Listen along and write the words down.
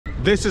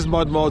This is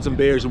Mud Mods and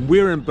Beers and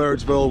we're in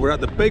Birdsville. We're at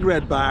the Big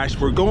Red Bash.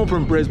 We're going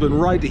from Brisbane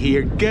right to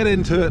here. Get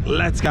into it,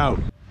 let's go.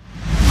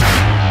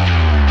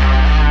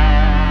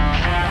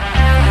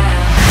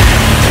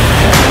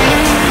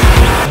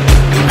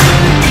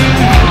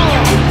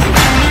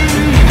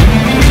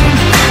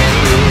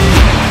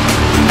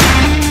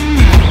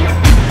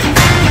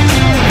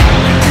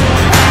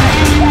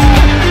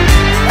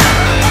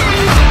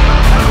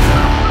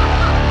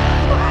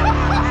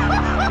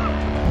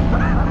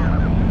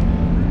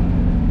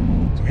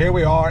 Here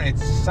we are,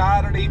 it's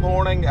Saturday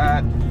morning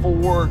at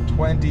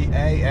 4:20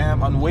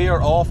 a.m. and we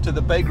are off to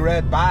the Big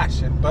Red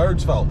Bash in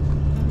Birdsville.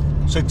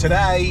 So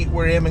today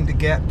we're aiming to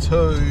get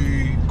to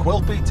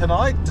Quilpie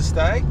tonight to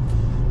stay.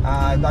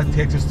 That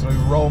takes us through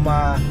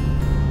Roma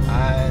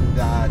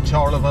and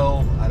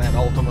Charleville and then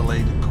ultimately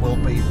to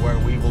Quilpie, where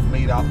we will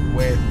meet up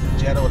with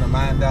Jetto and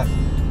Amanda.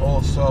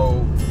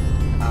 Also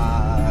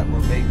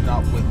we're meeting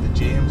up with the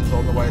Jameses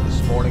on the way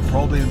this morning,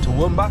 probably in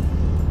Toowoomba.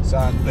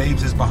 And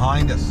Beebs is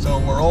behind us, so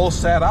we're all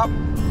set up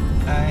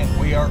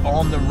and we are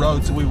on the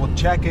road, so we will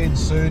check in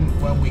soon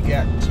when we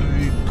get to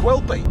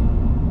Quilpie.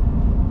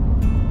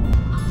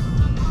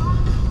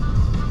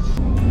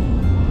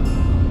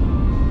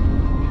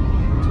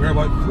 So we're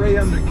about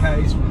 300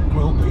 k's from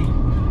Quilpie.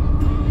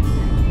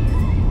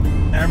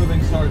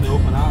 Everything's starting to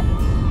open up.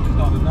 There's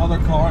not another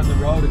car on the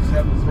road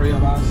except the three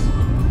of us.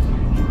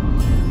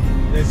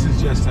 This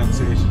is just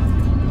sensational.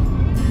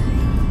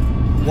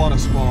 What a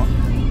spot.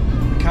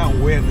 Can't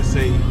wait to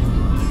see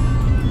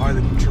how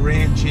the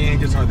terrain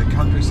changes, how the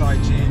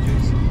countryside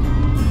changes.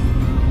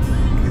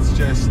 It's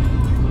just,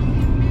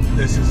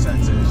 this is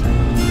sensational.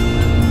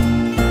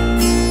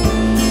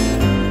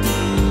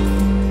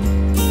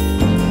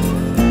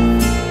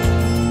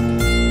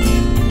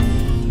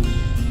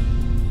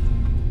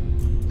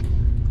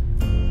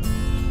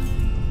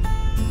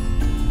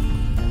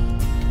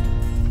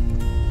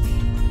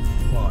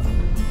 What?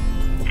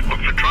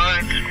 Look for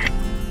tracks.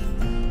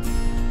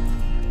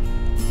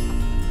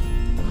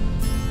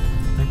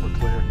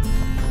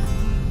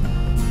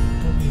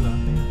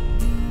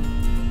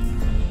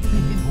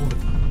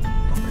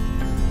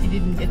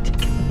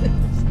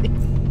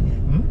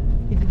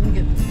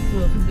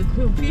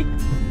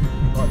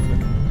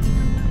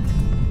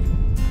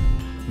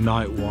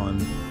 Night one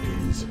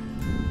is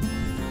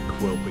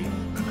Quilpie,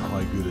 and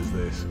how good is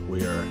this?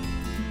 We are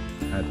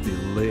at the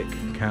lake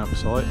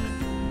campsite.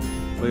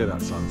 Look at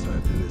that sunset,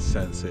 it is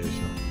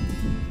sensational.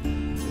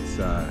 It's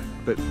a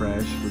bit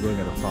fresh, we're going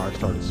to get a fire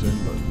started soon,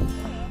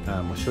 but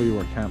I'll show you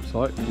our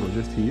campsite. We're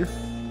just here.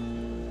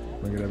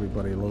 We'll get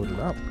everybody loaded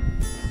up.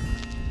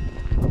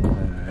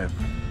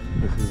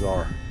 This is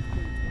our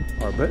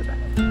bit.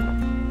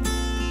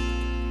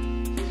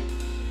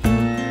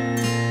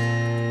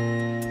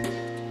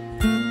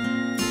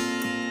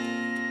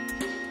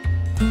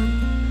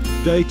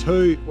 Day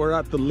two, we're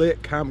at the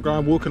lake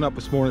campground. Woken up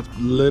this morning, it's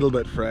a little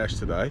bit fresh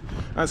today.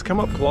 And it's come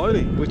up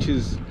cloudy, which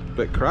is a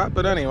bit crap,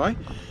 but anyway,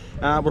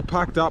 we're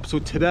packed up. So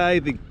today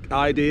the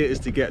idea is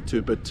to get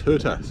to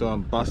Batuta. So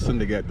I'm busting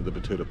to get to the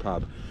Batuta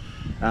pub.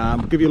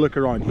 Give you a look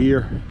around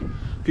here.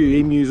 A few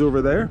emus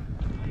over there.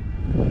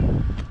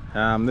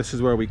 This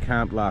is where we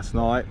camped last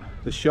night.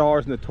 The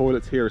showers and the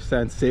toilets here are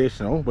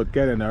sensational, but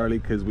get in early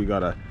because we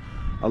got a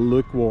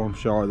lukewarm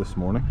shower this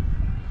morning.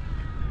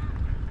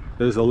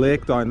 There's a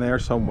lake down there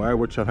somewhere,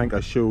 which I think I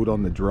showed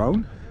on the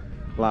drone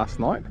last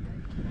night.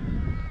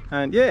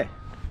 And yeah,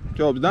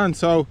 job's done.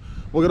 So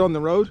we'll get on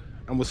the road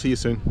and we'll see you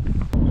soon.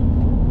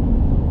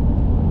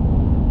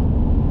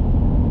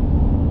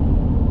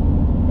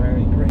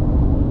 Very great.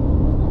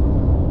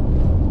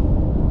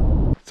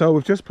 So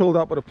we've just pulled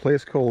up at a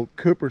place called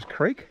Cooper's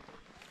Creek.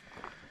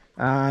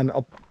 And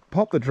I'll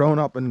pop the drone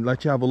up and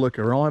let you have a look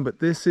around, but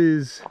this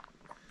is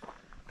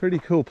a pretty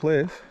cool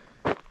place.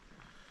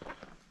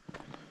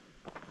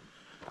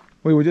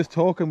 We were just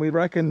talking, we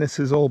reckon this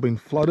has all been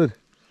flooded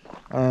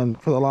for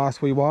the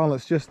last wee while.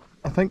 It's just,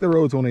 I think the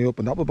road's only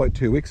opened up about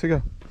 2 weeks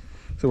ago.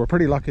 So we're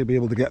pretty lucky to be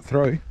able to get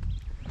through.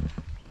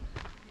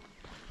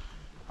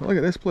 But look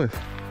at this place.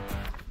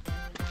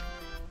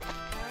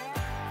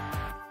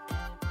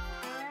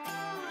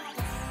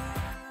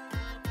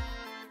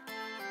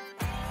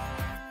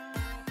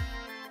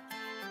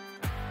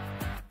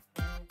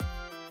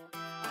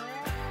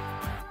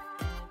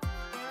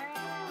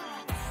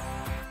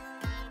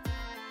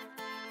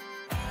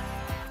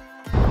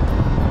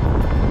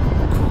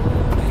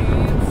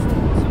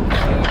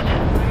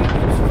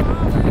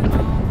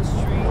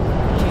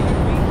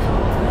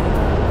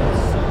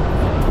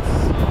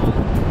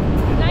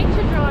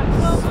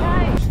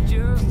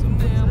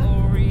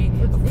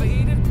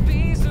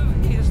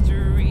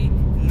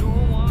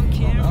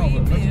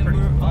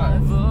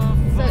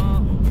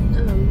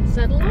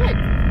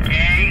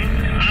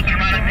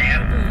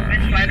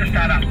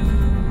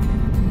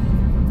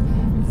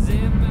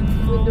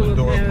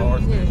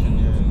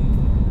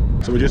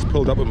 So we just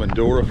pulled up in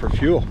Mandora for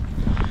fuel,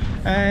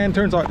 and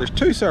turns out there's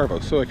two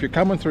servos. So if you're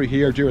coming through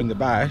here during the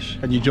bash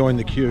and you join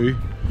the queue,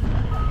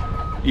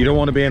 you don't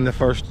want to be in the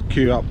first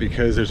queue up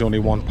because there's only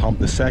one pump.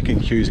 The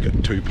second queue's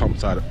got two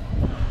pumps at it.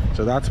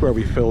 So that's where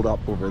we filled up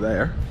over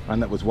there,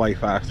 and it was way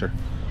faster.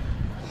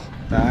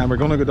 And we're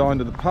going to go down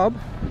to the pub,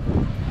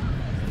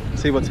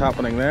 see what's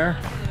happening there.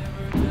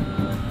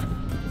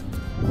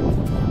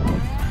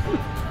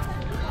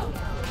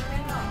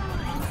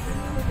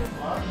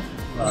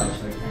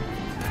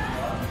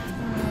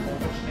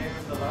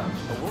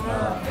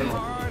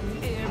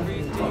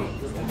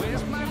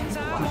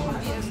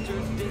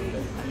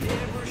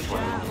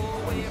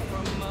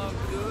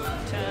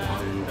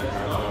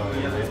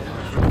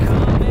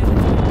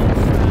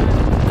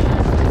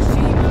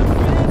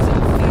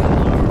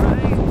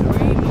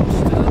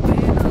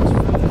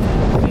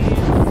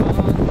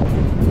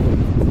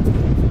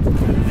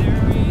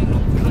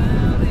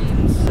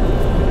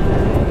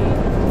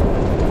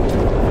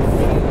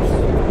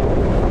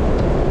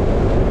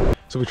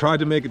 So we tried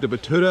to make it to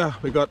Batuta.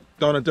 We got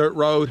down a dirt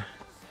road,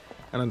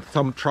 and then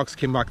some trucks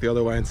came back the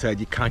other way and said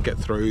you can't get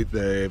through,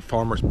 the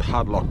farmers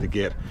padlocked the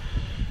gate.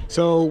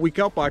 So we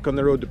got back on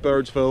the road to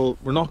Birdsville.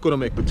 We're not going to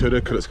make Batuta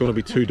because it's going to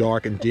be too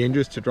dark and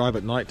dangerous to drive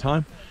at night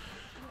time.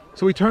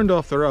 So we turned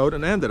off the road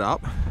and ended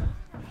up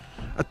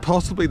at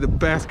possibly the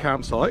best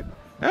campsite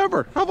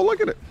ever. Have a look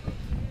at it.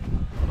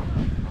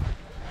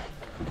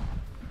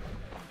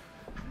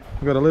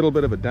 We've got a little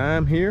bit of a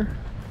dam here.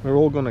 We're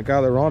all going to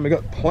gather on. We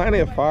got plenty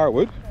of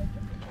firewood.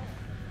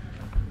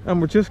 And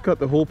we've just got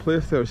the whole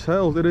place to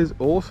ourselves. It is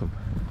awesome.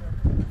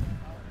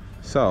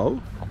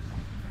 So,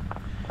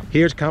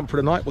 here's camp for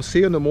the night. We'll see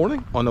you in the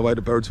morning on the way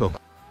to Birdsville.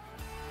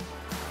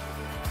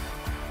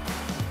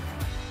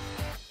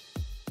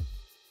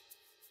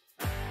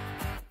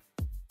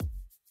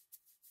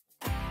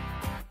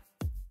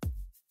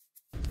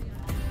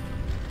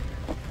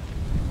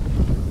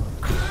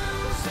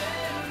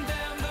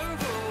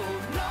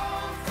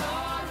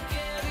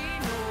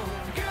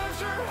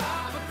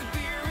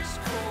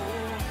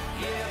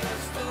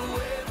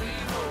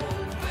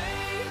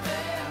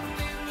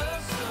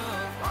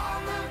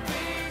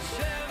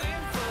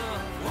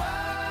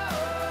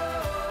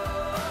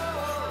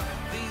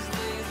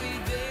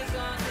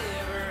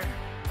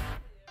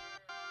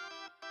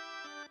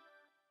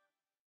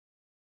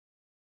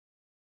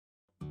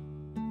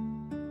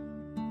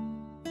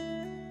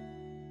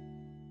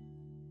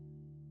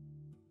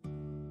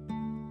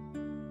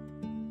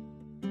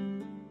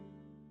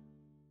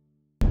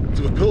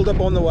 So we've pulled up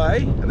on the way,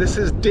 and this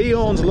is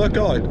Dion's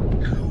lookout.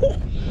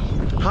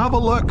 Have a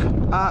look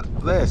at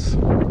this.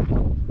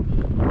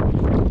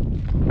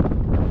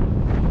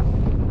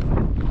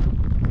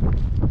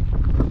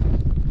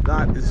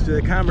 That is,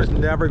 the camera's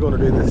never going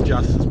to do this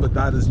justice, but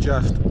that is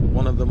just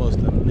one of the most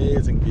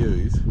amazing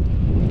views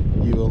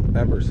you will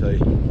ever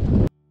see.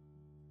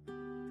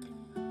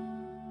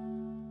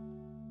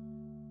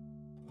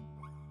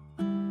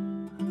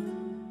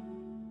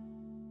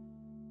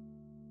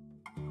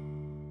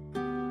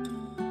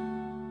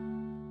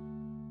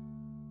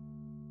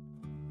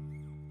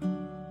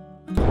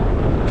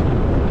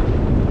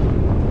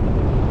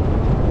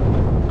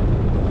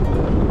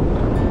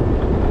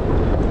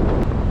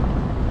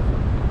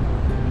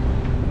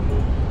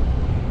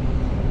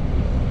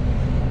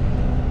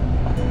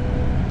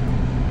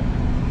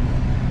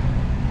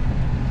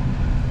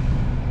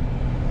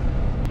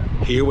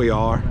 Here we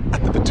are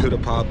at the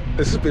Batuta pub.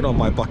 This has been on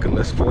my bucket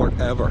list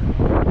forever.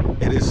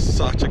 It is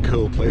such a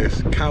cool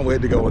place. Can't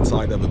wait to go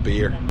inside and have a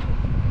beer.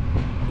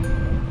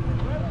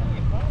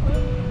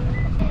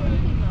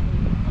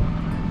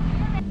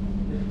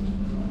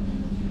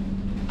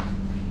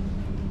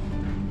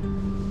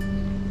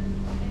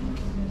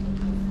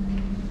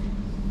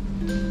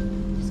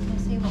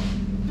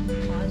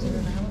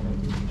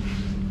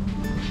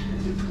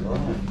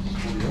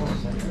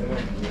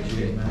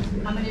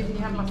 How many did you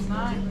have last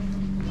night?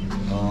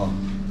 Oh,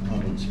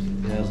 hundreds,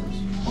 thousands.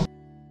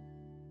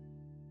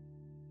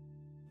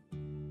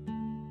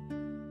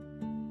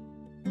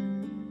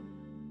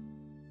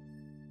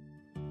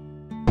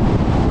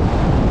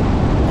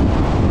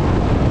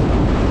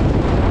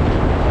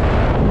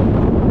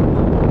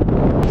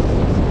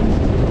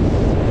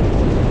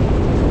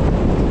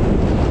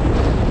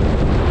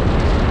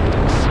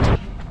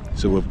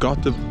 So we've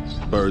got to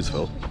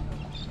Birdsville.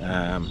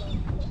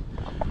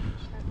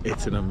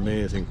 It's an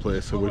amazing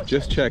place. So we've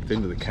just checked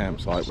into the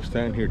campsite. We're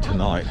staying here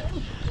tonight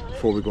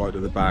before we go out to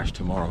the bash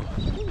tomorrow.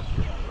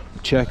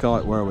 Check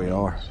out where we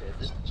are.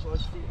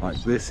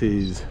 Like, this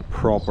is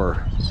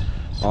proper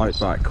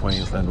outback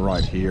Queensland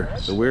right here.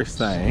 So we're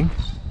staying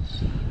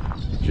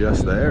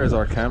just there is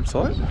our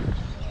campsite.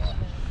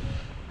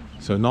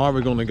 So now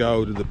we're going to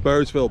go to the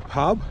Birdsville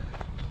pub.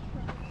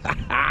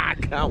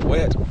 Can't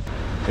wait.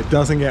 It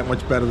doesn't get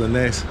much better than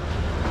this.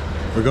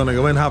 We're going to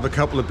go in, have a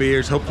couple of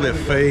beers, hopefully a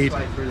feed,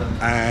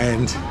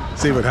 and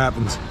see what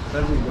happens.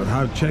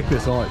 But check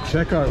this out.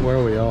 Check out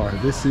where we are.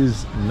 This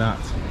is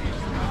nuts.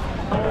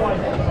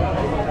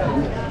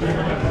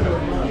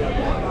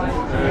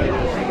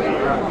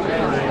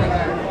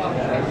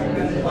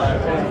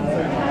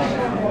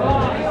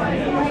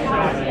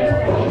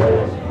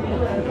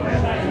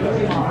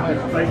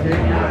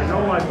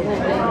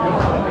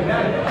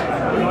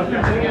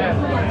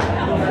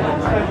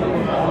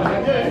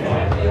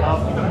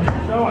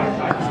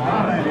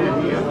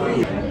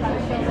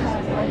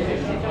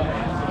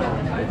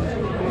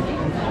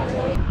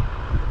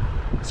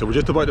 So we're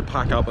just about to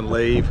pack up and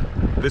leave.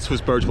 This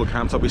was Birdsville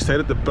campsite. We stayed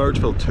at the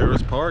Birdsville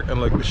Tourist Park,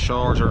 and like the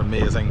showers are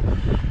amazing.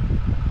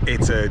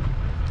 It's a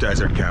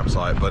desert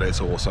campsite, but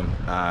it's awesome.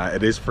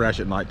 It is fresh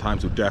at night time,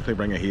 so definitely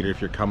bring a heater if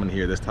you're coming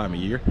here this time of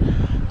year.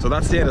 So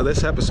that's the end of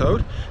this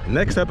episode. The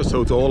next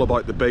episode's all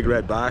about the Big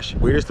Red Bash.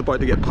 We're just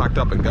about to get packed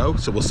up and go,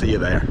 so we'll see you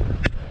there.